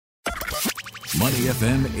Money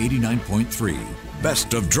FM 89.3.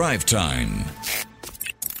 Best of Drive Time.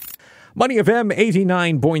 Money FM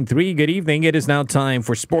 89.3. Good evening. It is now time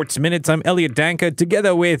for Sports Minutes. I'm Elliot Danker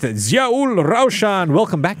together with Ziaul Raushan.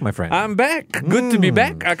 Welcome back, my friend. I'm back. Good to be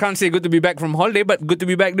back. I can't say good to be back from holiday, but good to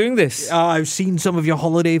be back doing this. I've seen some of your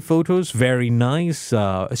holiday photos. Very nice.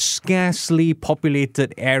 A scarcely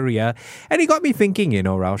populated area. And it got me thinking,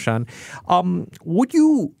 Raushan, would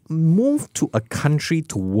you move to a country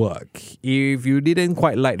to work if you didn't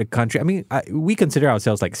quite like the country? I mean, we consider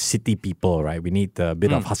ourselves like city people, right? We need a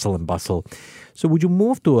bit of hustle and bustle. So would you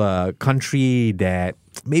move to a country that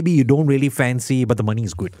maybe you don't really fancy, but the money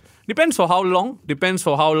is good? Depends for how long.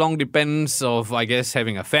 Depends of, I guess,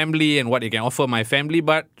 having a family and what you can offer my family.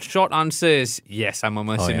 But short answer is yes, I'm a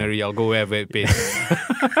mercenary. I'll go wherever it pays.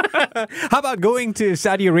 How about going to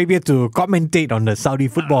Saudi Arabia to commentate on the Saudi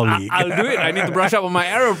Football League? I'll do it. I need to brush up on my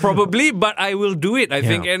Arab probably, but I will do it, I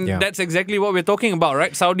think. And that's exactly what we're talking about,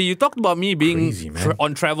 right? Saudi, you talked about me being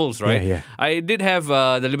on travels, right? Yeah. I did have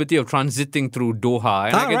the liberty of transiting through Doha.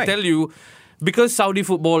 And I can tell you, because Saudi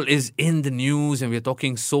football is in the news and we're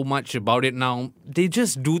talking so much about it now, they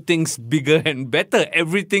just do things bigger and better.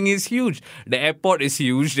 Everything is huge. The airport is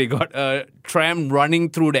huge. They got a tram running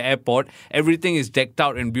through the airport. Everything is decked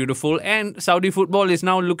out and beautiful. And Saudi football is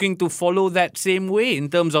now looking to follow that same way in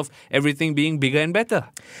terms of everything being bigger and better.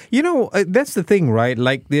 That's the thing, right?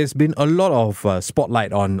 Like, there's been a lot of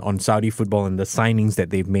spotlight on Saudi football and the signings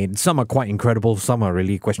that they've made. Some are quite incredible. Some are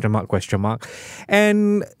really question mark.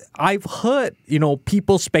 And I've heard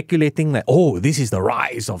people speculating that, this is the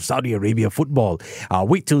rise of Saudi Arabia football.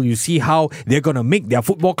 Wait till you see how they're going to make their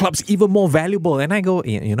football clubs even more valuable. And I go,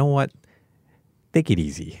 you know what? Take it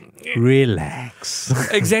easy. Relax.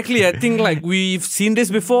 Exactly. I think we've seen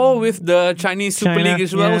this before with the Chinese Super League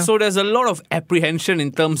as well. Yeah. So there's a lot of apprehension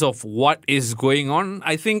in terms of what is going on.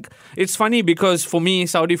 I think it's funny because for me,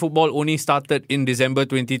 Saudi football only started in December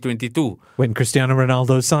 2022. When Cristiano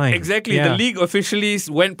Ronaldo signed. Exactly. Yeah. The league officially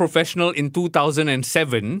went professional in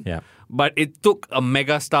 2007. Yeah. But it took a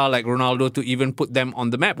mega star like Ronaldo to even put them on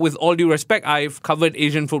the map. With all due respect, I've covered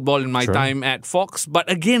Asian football in my time at Fox.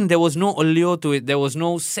 But again, there was no allure to it. There was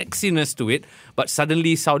no sexiness to it. But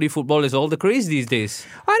suddenly, Saudi football is all the craze these days.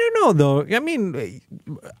 I don't know, though. I mean,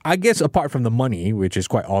 I guess apart from the money, which is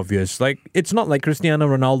quite obvious, it's not like Cristiano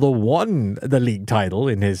Ronaldo won the league title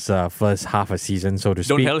in his first half a season, so to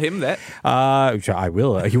speak. Don't tell him that. I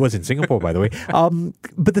will. He was in Singapore, by the way.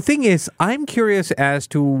 But the thing is, I'm curious as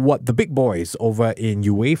to what the big boys over in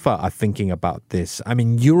UEFA are thinking about this. I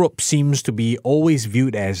mean, Europe seems to be always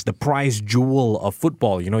viewed as the prize jewel of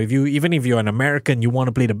football. Even if you're an American, you want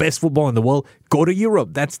to play the best football in the world, go to Europe.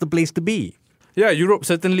 That's the place to be. Yeah, Europe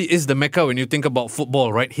certainly is the mecca when you think about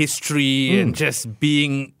football, right? History and just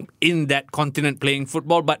being in that continent playing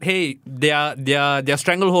football. But hey, their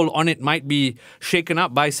stranglehold on it might be shaken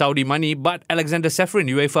up by Saudi money. But Alexander Ceferin,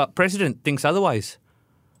 UEFA president, thinks otherwise.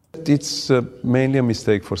 It's mainly a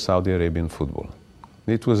mistake for Saudi Arabian football.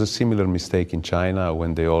 It was a similar mistake in China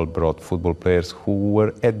when they all brought football players who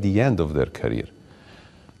were at the end of their career.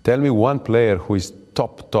 Tell me one player who is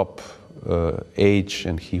top age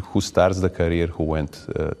and who starts the career who went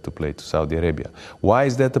to play to Saudi Arabia. Why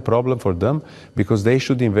is that a problem for them? Because they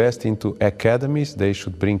should invest into academies, they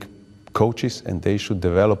should bring coaches, and they should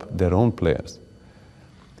develop their own players.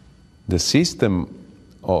 The system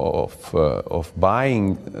of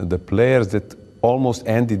buying the players that almost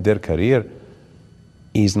ended their career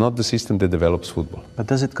is not the system that develops football. But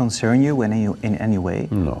does it concern you in any way?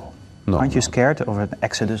 No. Aren't you scared of an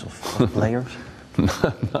exodus of players?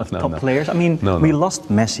 No. Players? I mean, we lost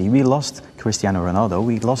Messi, we lost Cristiano Ronaldo,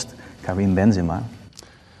 we lost Karim Benzema.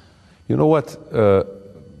 You know what?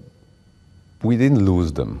 We didn't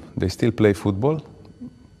lose them. They still play football,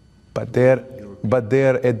 but they're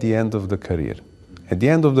at the end of the career. At the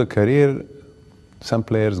end of the career, some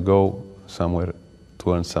players go somewhere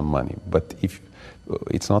to earn some money. But if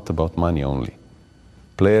it's not about money only.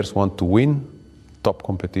 Players want to win top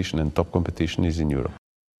competition, and top competition is in Europe.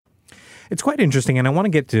 It's quite interesting, and I want to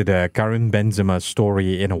get to the Karim Benzema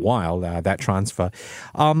story in a while, that transfer.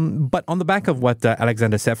 But on the back of what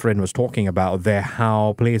Alexander Ceferin was talking about there,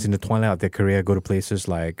 how players in the twilight of their career go to places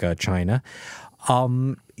like China.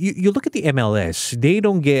 You look at the MLS, they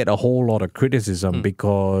don't get a whole lot of criticism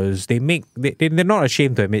because they're not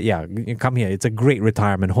ashamed to admit, you come here, it's a great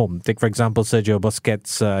retirement home. Take, for example, Sergio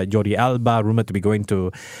Busquets, Jordi Alba, rumored to be going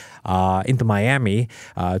to into Miami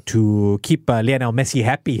to keep Lionel Messi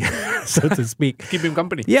happy, so to speak. Keep him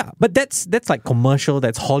company. Yeah, but that's like commercial,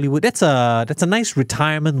 that's Hollywood, that's a nice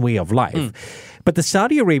retirement way of life. But the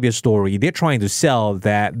Saudi Arabia story, they're trying to sell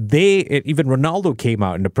that even Ronaldo came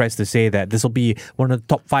out in the press to say that this will be one of the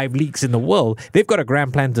top 5 leagues in the world. They've got a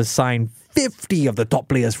grand plan to sign 50 of the top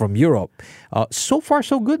players from Europe. So far,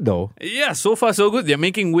 so good, though. Yeah, so far, so good. They're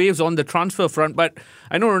making waves on the transfer front, but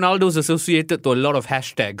I know Ronaldo's associated to a lot of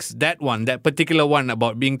hashtags. That particular one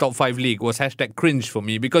about being top 5 league was hashtag cringe for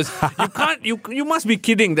me, because you must be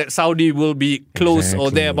kidding that Saudi will be close or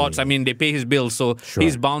thereabouts. I mean, they pay his bills, so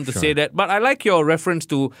he's bound to say that. But I like your reference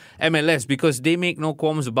to MLS because they make no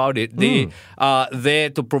qualms about it. They are there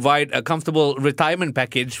to provide a comfortable retirement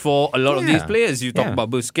package for a lot of these players. You talk about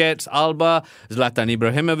Busquets, Alba, Zlatan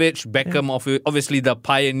Ibrahimovic, Beckham, obviously the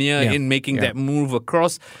pioneer in making that move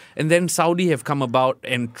across. And then Saudi have come about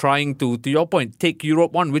and trying to your point, take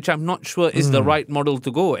Europe on, which I'm not sure is the right model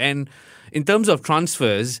to go. And in terms of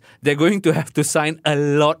transfers, they're going to have to sign a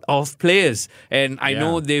lot of players. And I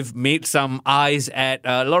know they've made some eyes at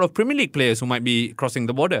a lot of Premier League players who might be crossing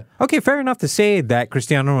the border. Okay, fair enough to say that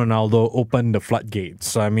Cristiano Ronaldo opened the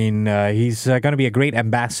floodgates. I mean, he's going to be a great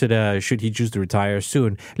ambassador should he choose to retire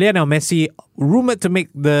soon. Lionel Messi, rumored to make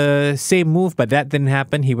the same move, but that didn't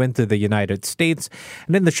happen. He went to the United States.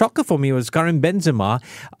 And then the shocker for me was Karim Benzema,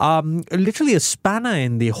 literally a spanner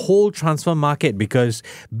in the whole transfer market because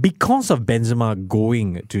of Benzema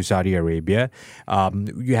going to Saudi Arabia,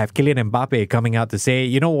 you have Kylian Mbappe coming out to say,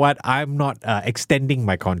 you know what, I'm not extending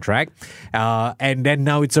my contract. And then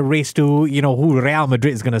now it's a race to, who Real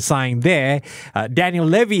Madrid is going to sign there. Daniel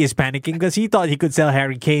Levy is panicking because he thought he could sell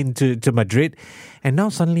Harry Kane to Madrid. And now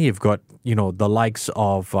suddenly you've got, the likes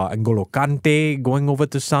of N'Golo Kante going over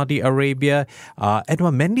to Saudi Arabia.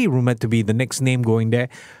 Edouard Mendy rumored to be the next name going there.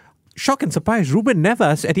 Shock and surprise, Ruben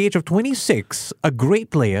Neves at the age of 26, a great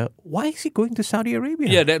player. Why is he going to Saudi Arabia?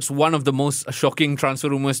 Yeah, that's one of the most shocking transfer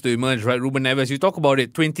rumors to emerge, right? Ruben Neves, you talk about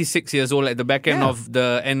it, 26 years old at the back end of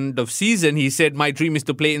the end of season. He said, my dream is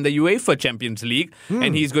to play in the UEFA Champions League.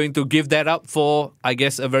 And he's going to give that up for, I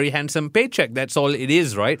guess, a very handsome paycheck. That's all it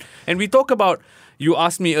is, right? And we talk about, you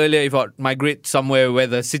asked me earlier if I'd migrate somewhere where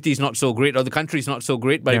the city's not so great or the country's not so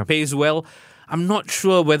great, but it pays well. I'm not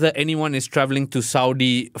sure whether anyone is traveling to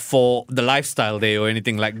Saudi for the lifestyle there or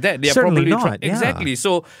anything like that. They're Certainly probably not. Exactly.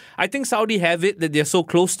 So I think Saudi have it that they're so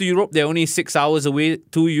close to Europe. They're only 6 hours away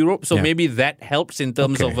to Europe. So maybe that helps in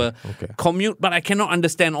terms of a commute. But I cannot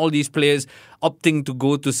understand all these players opting to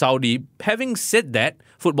go to Saudi. Having said that,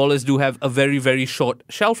 footballers do have a very, very short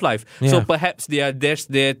shelf life. So perhaps they are just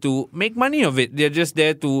there to make money of it. They're just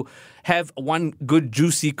there to have one good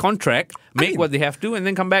juicy contract, make what they have to, and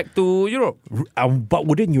then come back to Europe. But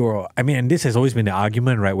wouldn't and this has always been the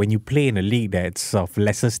argument, right? When you play in a league that's of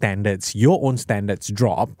lesser standards, your own standards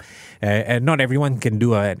drop. And not everyone can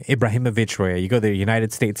do an Ibrahimovic where you go to the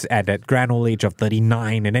United States at that grand old age of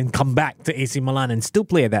 39 and then come back to AC Milan and still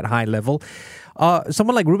play at that high level.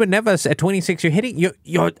 Someone like Ruben Neves at 26,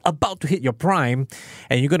 you're about to hit your prime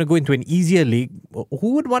and you're going to go into an easier league.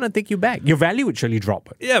 Who would want to take you back? Your value would surely drop.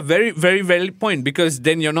 Yeah, very, very valid point, because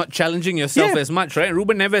then you're not challenging yourself as much, right?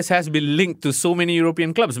 Ruben Neves has been linked to so many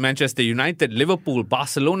European clubs, Manchester United, Liverpool,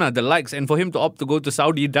 Barcelona, the likes. And for him to opt to go to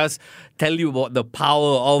Saudi does tell you about the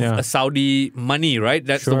power of Saudi money, right?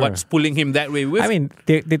 That's what's pulling him that way with. I mean,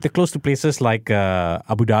 they're close to places like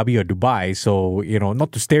Abu Dhabi or Dubai. So,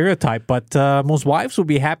 not to stereotype, but most wives would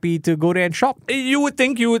be happy to go there and shop. You would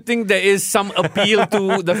think there is some appeal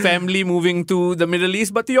to the family moving to the Middle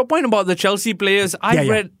East. But to your point about the Chelsea players, I've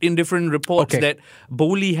read in different reports that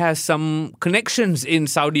Bowley has some connections in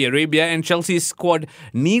Saudi Arabia and Chelsea's squad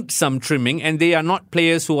needs some trimming, and they are not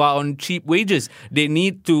players who are on cheap wages. They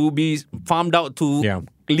need to be farmed out to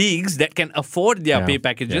leagues that can afford their pay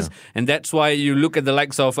packages, and that's why you look at the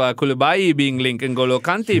likes of Koulibaly being linked, N'Golo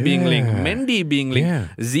Kante being linked, Mendy being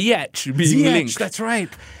linked, Ziyech being linked. That's right.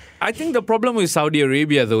 I think the problem with Saudi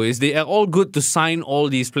Arabia, though, is they are all good to sign all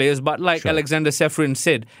these players. But like Alexander Ceferin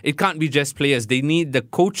said, it can't be just players. They need the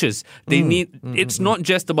coaches. They need. It's not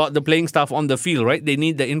just about the playing staff on the field, right? They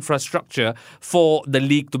need the infrastructure for the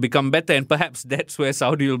league to become better. And perhaps that's where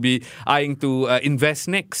Saudi will be eyeing to invest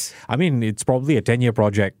next. I mean, it's probably a 10-year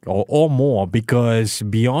project or more, because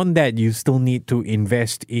beyond that, you still need to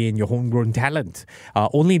invest in your homegrown talent.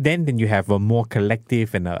 Only then you have a more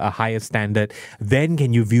collective and a higher standard. Then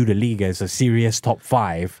can you view the league as a serious top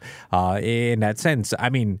 5 in that sense. I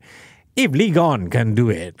mean, if Ligue 1 can do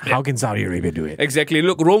it, how can Saudi Arabia do it? Exactly.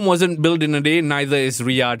 Look, Rome wasn't built in a day, neither is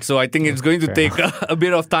Riyadh. So I think it's going to take a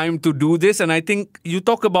bit of time to do this. And I think you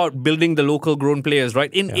talk about building the local grown players,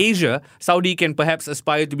 right? In Asia, Saudi can perhaps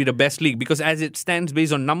aspire to be the best league, because as it stands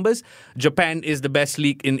based on numbers, Japan is the best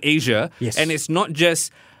league in Asia. Yes. And it's not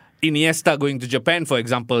just Iniesta going to Japan, for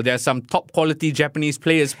example. There are some top quality Japanese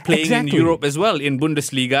players playing in Europe as well, in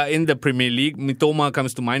Bundesliga, in the Premier League. Mitoma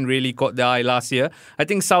comes to mind, really caught the eye last year. I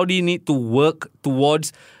think Saudi need to work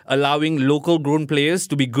towards allowing local grown players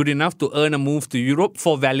to be good enough to earn a move to Europe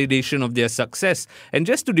for validation of their success. And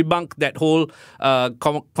just to debunk that whole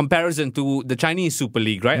comparison to the Chinese Super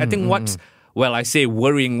League, right? I think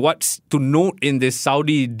worrying, what's to note in this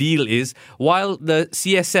Saudi deal is, while the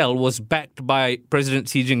CSL was backed by President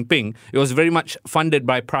Xi Jinping, it was very much funded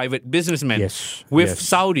by private businessmen. With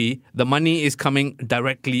Saudi, the money is coming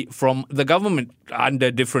directly from the government,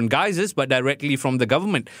 under different guises, but directly from the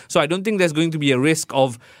government. So I don't think there's going to be a risk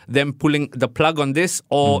of them pulling the plug on this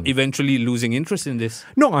or eventually losing interest in this.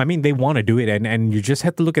 No, I mean, they want to do it, and you just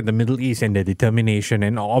have to look at the Middle East and the determination,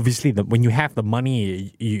 and obviously when you have the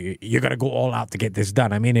money, you got to go all out to get this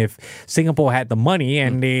done. I mean, if Singapore had the money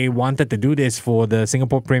and they wanted to do this for the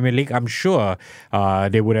Singapore Premier League, I'm sure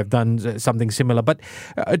they would have done something similar. But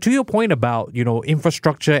to your point about,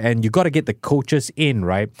 infrastructure, and you got to get the coaches in,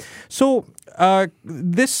 right? So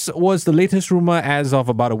this was the latest rumor as of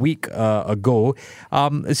about a week ago.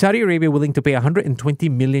 Saudi Arabia willing to pay 120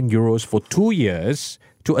 million euros for 2 years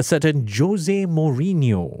to a certain Jose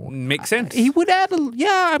Mourinho. Makes sense. He would add,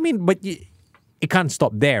 but it can't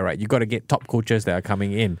stop there, right? You got to get top coaches that are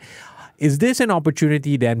coming in. Is this an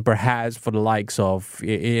opportunity then perhaps for the likes of,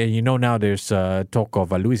 now there's talk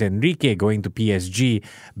of Luis Enrique going to PSG.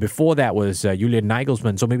 Before that was Julian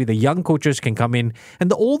Nagelsmann. So maybe the young coaches can come in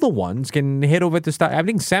and the older ones can head over to start. I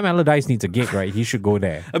think Sam Allardyce needs a gig, right? He should go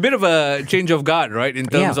there. A bit of a change of guard, right? In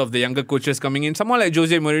terms of the younger coaches coming in. Someone like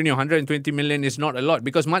Jose Mourinho, 120 million is not a lot,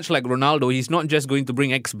 because much like Ronaldo, he's not just going to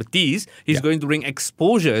bring expertise, he's going to bring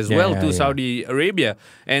exposure as well to Saudi Arabia.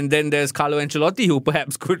 And then there's Carlo Ancelotti, who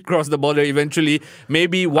perhaps could cross the border eventually,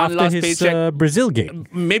 maybe one after last his, paycheck. Brazil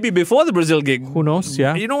gig. Maybe before the Brazil gig. Who knows?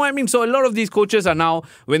 Yeah. You know what I mean? So a lot of these coaches are now,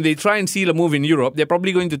 when they try and seal a move in Europe, they're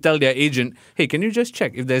probably going to tell their agent, hey, can you just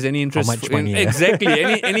check if there's any interest? How much money? Exactly.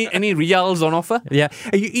 any reals on offer? Yeah.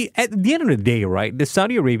 At the end of the day, right, the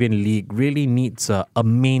Saudi Arabian League really needs a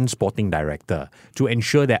main sporting director to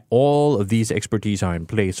ensure that all of these expertise are in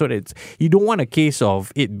place. So that you don't want a case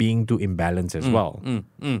of it being too imbalanced as well.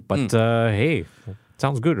 But hey,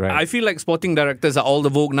 sounds good, right? I feel like sporting directors are all the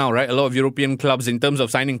vogue now, right? A lot of European clubs, in terms of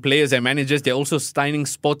signing players and managers, they're also signing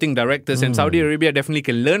sporting directors. And Saudi Arabia definitely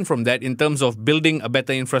can learn from that in terms of building a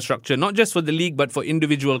better infrastructure, not just for the league, but for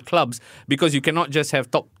individual clubs, because you cannot just have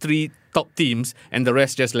top teams and the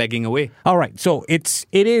rest just lagging away. All right, so it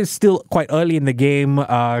is still quite early in the game.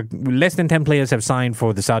 Less than 10 players have signed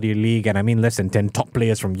for the Saudi League, and I mean less than 10 top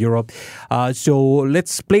players from Europe. So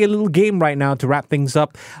let's play a little game right now to wrap things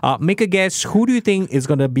up. Make a guess. Who do you think is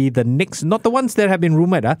going to be the next, not the ones that have been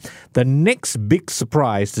rumored, the next big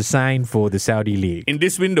surprise to sign for the Saudi League? In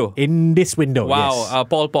this window? In this window, wow, yes.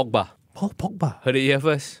 Paul Pogba. Paul Pogba. Heard it here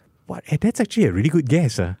first. What? That's actually a really good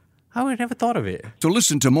guess. I would have never thought of it. To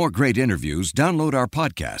listen to more great interviews, download our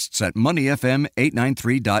podcasts at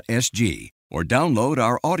moneyfm893.sg or download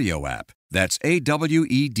our audio app. That's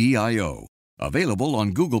AWEDIO. Available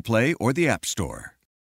on Google Play or the App Store.